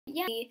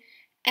yeah,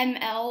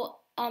 ML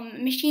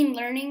machine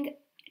learning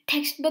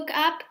textbook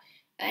app,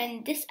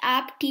 and this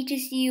app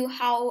teaches you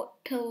how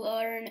to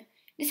learn.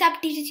 This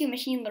app teaches you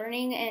machine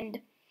learning and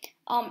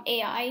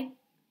AI,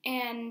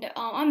 and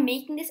I'm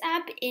making this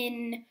app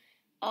in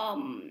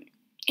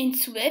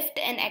Swift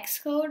and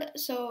Xcode.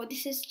 So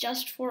this is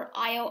just for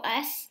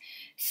iOS.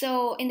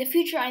 So in the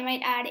future, I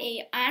might add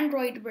a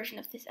Android version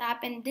of this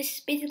app, and this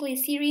is basically a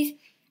series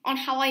on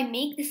how I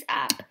make this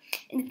app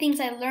and the things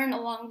I learn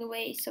along the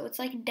way. So it's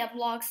like a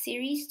devlog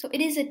series. So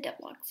it is a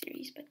devlog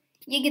series, but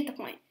you get the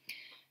point.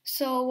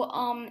 So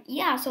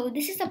yeah, so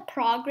this is the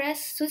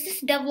progress. So this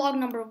is devlog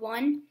number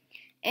 1,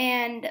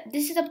 and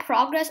this is the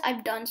progress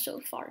I've done so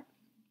far.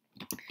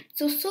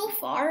 So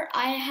far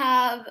I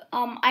have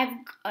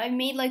I've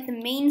made like the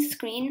main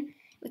screen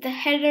with a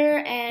header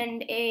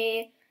and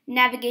a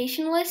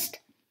navigation list.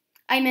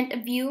 I meant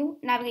a view,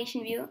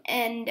 navigation view,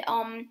 and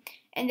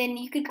then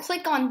you could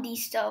click on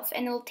these stuff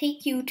and it'll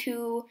take you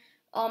to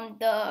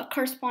the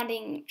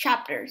corresponding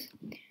chapters.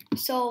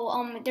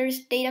 So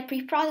there's data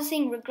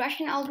preprocessing,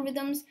 regression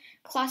algorithms,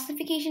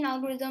 classification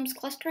algorithms,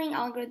 clustering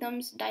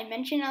algorithms,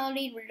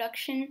 dimensionality,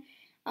 reduction,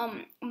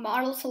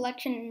 model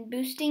selection and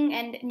boosting,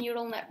 and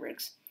neural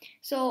networks.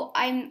 So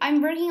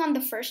I'm working on the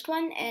first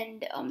one,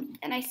 and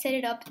I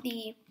set up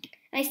the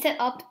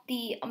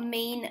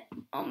main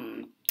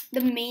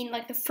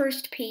like the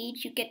first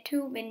page you get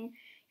to when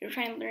you're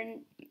trying to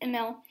learn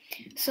ML.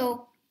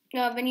 So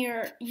when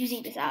you're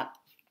using this app.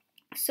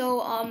 So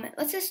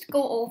let's just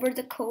go over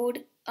the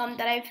code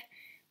that I've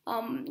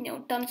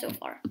done so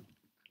far.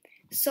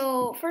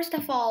 So first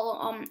of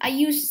all, I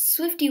use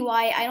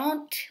SwiftUI. I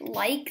don't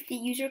like the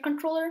user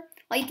controller,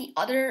 like the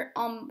other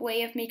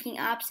way of making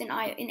apps in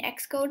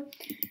Xcode.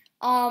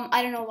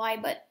 I don't know why,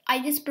 but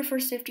I just prefer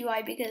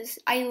SwiftUI because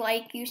I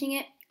like using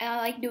it and I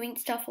like doing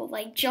stuff with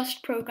like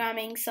just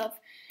programming stuff.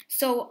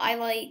 So I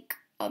like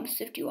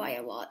SwiftUI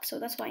a lot. So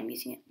that's why I'm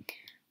using it.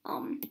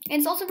 And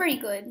it's also very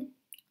good.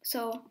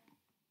 So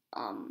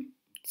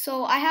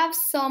I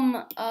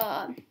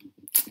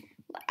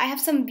have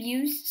some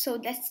views, so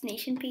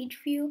destination page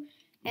view,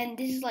 and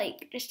this is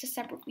like just a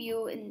separate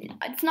view, and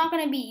it's not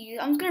going to be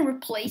used. I'm going to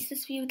replace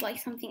this view with like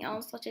something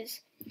else, such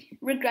as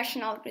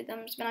regression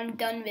algorithms, when I'm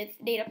done with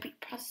data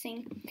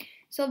preprocessing.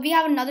 So we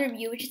have another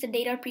view, which is the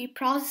data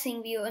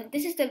preprocessing view, and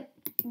this is the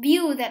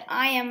view that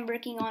I am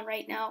working on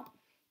right now.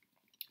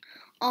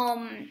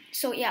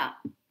 So yeah,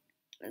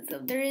 so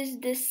there is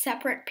this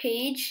separate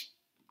page,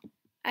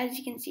 as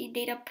you can see,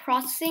 data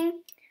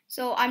processing.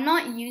 So I'm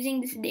not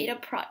using this data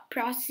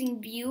processing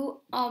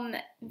view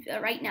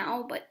right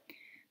now, but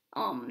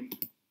I'm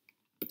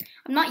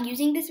not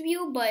using this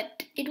view,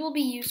 but it will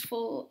be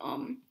useful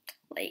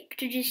like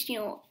to just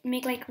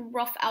make like a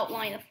rough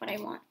outline of what I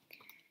want.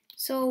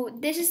 So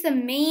this is the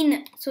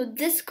main. So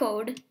this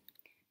code,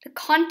 the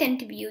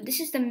content view.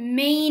 This is the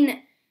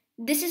main.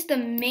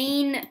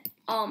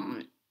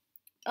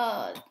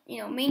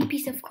 Main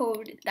piece of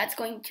code that's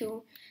going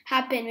to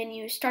happen when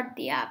you start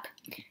the app.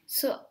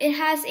 So it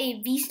has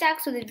a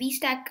VStack. So the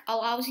VStack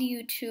allows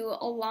you to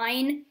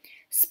align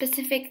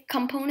specific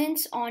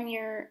components on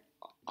your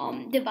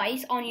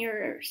device, on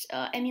your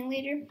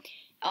emulator.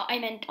 I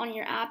meant on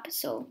your app.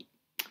 So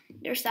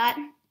there's that.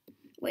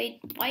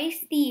 Wait, why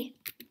is I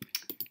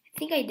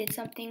think I did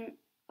something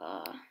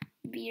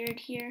weird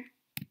here.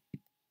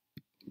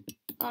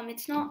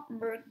 It's not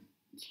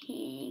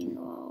working.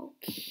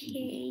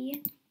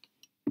 Okay.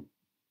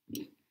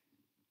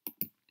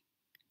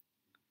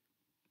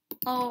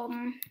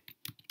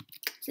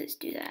 Let's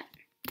do that.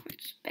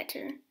 Much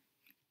better.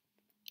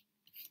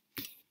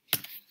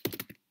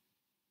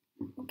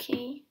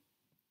 Okay.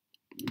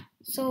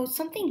 So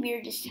something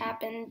weird just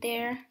happened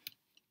there.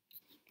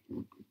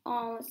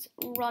 Let's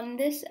run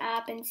this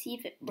app and see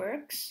if it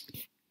works.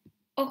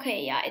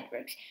 Okay, yeah, it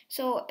works.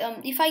 So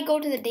if I go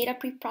to the data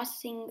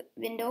preprocessing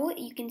window,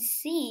 you can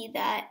see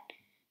that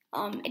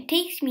it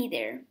takes me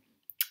there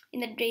in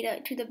the data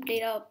to the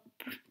data.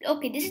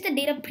 Okay, this is the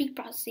data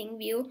preprocessing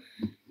view.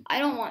 I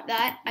don't want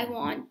that. I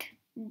want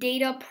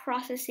data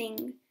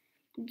processing,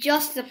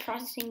 just the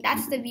processing.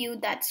 That's the view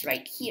that's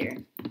right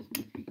here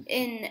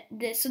in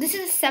this. So this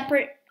is a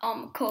separate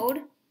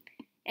code,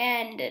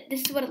 and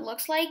this is what it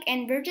looks like.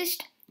 And we're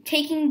just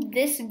taking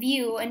this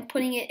view and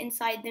putting it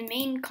inside the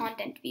main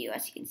content view,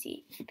 as you can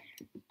see.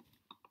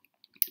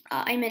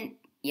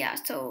 Yeah,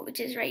 so which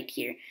is right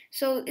here.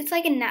 So it's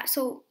like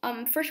so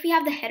first we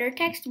have the header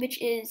text,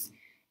 which is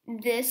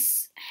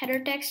this header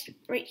text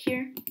right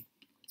here.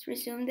 Let's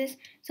resume this.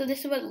 So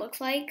this is what it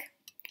looks like.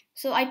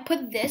 So I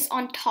put this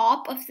on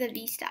top of the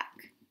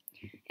VStack,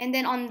 and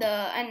then on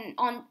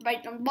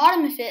right on the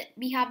bottom of it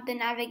we have the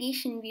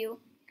navigation view.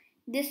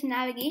 This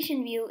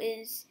navigation view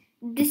is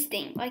this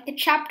thing, like the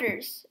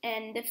chapters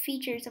and the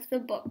features of the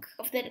book,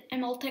 of the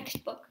ML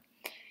textbook.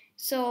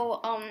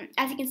 So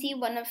as you can see,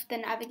 one of the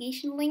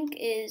navigation link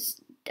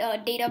is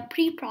data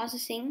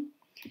preprocessing,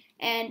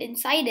 and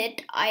inside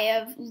it I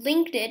have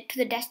linked it to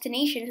the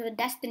destination. So the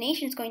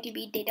destination is going to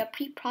be data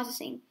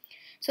preprocessing.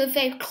 So if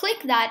I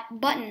click that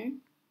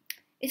button,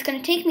 it's going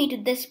to take me to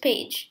this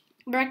page.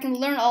 where I can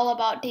learn all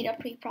about data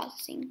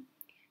preprocessing.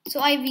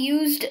 So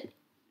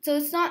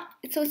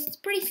it's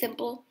pretty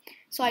simple.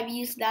 So I've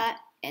used that,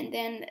 and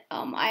then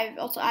I've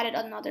also added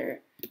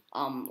another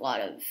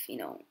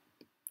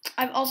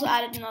I've also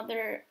added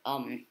another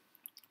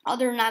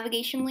other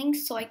navigation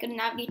links so I could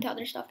navigate to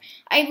other stuff.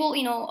 I will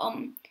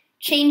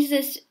change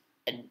this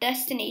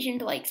destination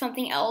to like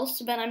something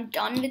else when I'm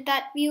done with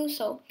that view.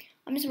 So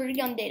I'm just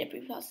working on data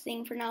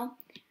preprocessing for now.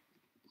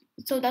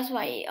 So that's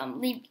why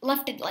I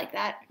left it like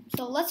that.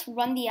 So let's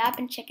run the app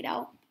and check it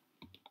out.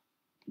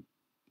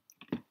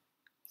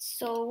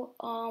 So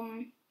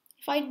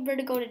if I were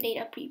to go to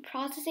data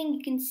preprocessing,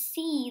 you can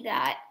see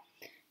that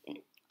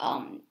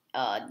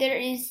there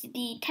is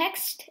the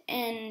text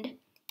and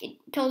it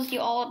tells you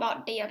all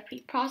about data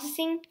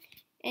preprocessing.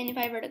 And if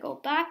I were to go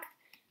back,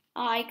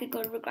 I could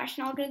go to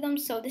regression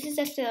algorithms. So this is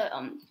just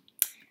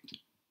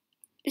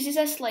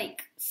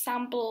like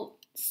sample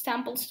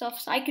stuff.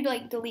 So I could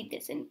like delete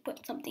this and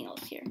put something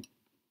else here.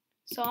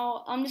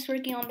 So I'm just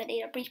working on the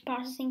data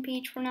preprocessing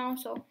page for now.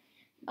 So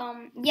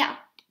yeah.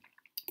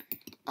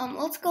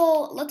 Let's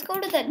go to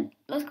the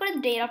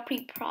data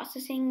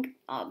preprocessing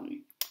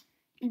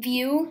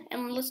view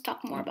and let's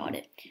talk more about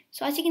it.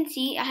 So as you can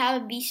see, I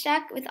have a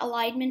V-stack with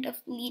alignment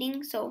of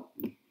leading. So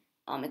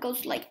it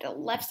goes like the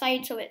left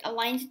side, so it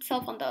aligns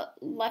itself on the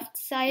left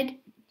side,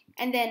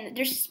 and then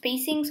there's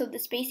spacing. So the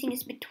spacing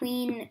is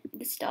between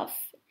the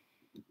stuff,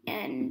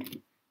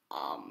 and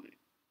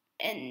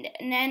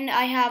then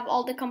I have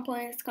all the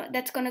components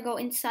that's gonna go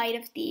inside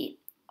of the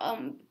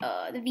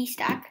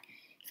V-stack.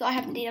 So I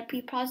have the data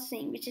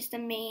preprocessing, which is the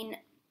main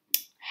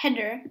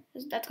header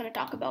that's going to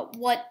talk about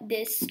what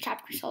this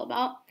chapter is all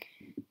about.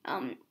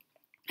 I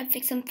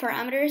fixed some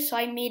parameters, so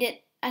I made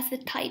it as the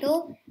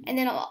title, and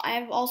then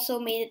I've also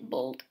made it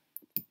bold.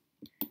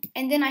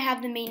 And then I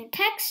have the main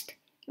text,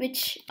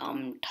 which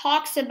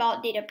talks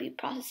about data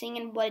preprocessing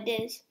and what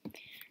it is.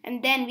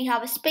 And then we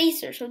have a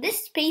spacer. So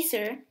this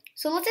spacer,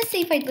 so let's just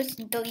say if I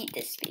just delete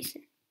this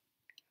spacer,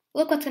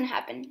 look what's going to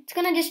happen.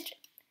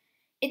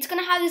 It's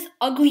gonna have this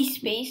ugly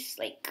space,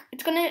 like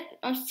it's gonna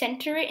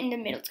center it in the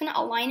middle. It's gonna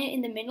align it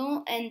in the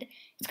middle, and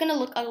it's gonna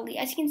look ugly.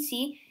 As you can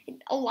see,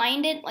 it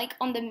aligned it like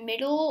on the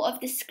middle of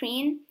the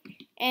screen,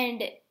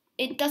 and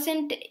it just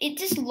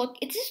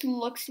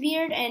looks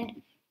weird,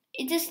 and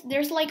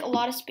there's like a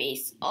lot of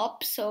space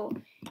up. So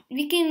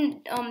we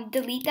can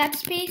delete that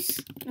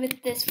space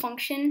with this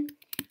function,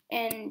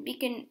 and we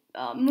can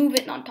move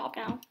it on top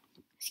now.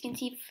 As you can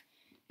see,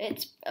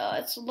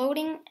 it's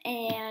loading,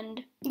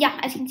 and yeah,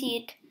 as you can see,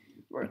 it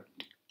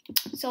worked.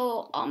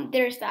 So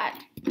there's that.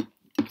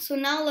 So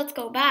now let's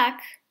go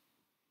back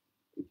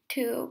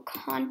to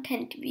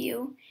content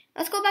view.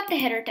 Let's go back to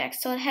header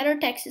text. So header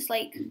text is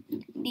like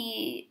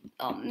the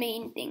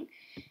main thing,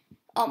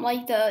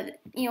 like the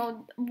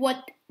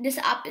what this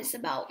app is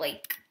about,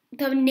 like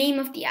the name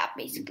of the app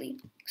basically.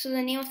 So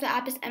the name of the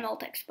app is ML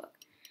Textbook.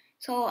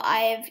 So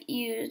I've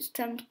used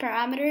some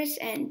parameters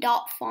and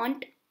dot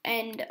font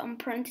and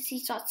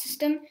parentheses dot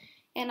system,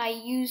 and I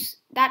use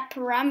that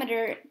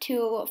parameter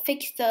to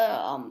fix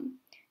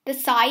the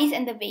size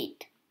and the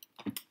weight.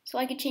 So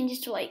I could change this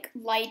to like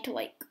light to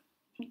like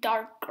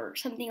dark or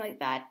something like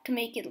that to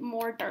make it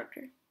more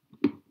darker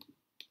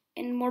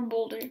and more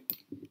bolder.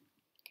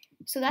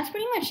 So that's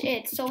pretty much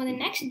it. So in the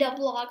next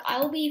devlog,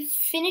 I'll be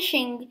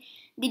finishing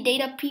the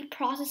data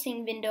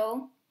preprocessing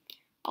window.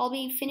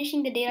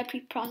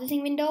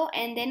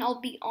 And then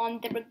I'll be on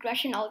the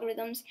regression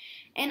algorithms.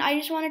 And I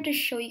just wanted to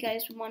show you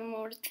guys one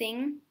more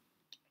thing.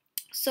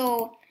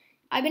 So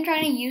I've been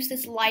trying to use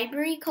this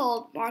library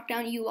called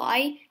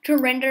MarkdownUI to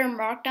render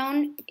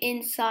Markdown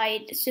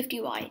inside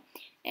SwiftUI,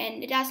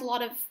 and it has a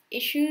lot of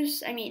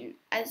issues. I mean,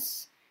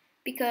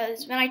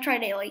 because when I try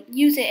to like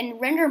use it and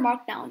render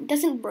Markdown, it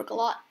doesn't work a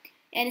lot,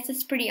 and it's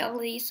just pretty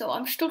ugly. So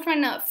I'm still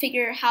trying to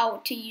figure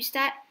how to use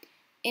that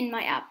in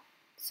my app.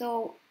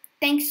 So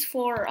thanks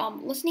for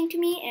listening to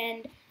me,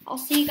 and I'll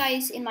see you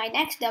guys in my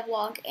next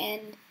devlog,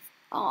 and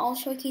I'll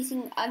showcase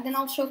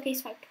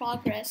my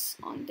progress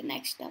on the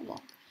next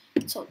devlog.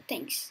 So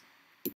thanks.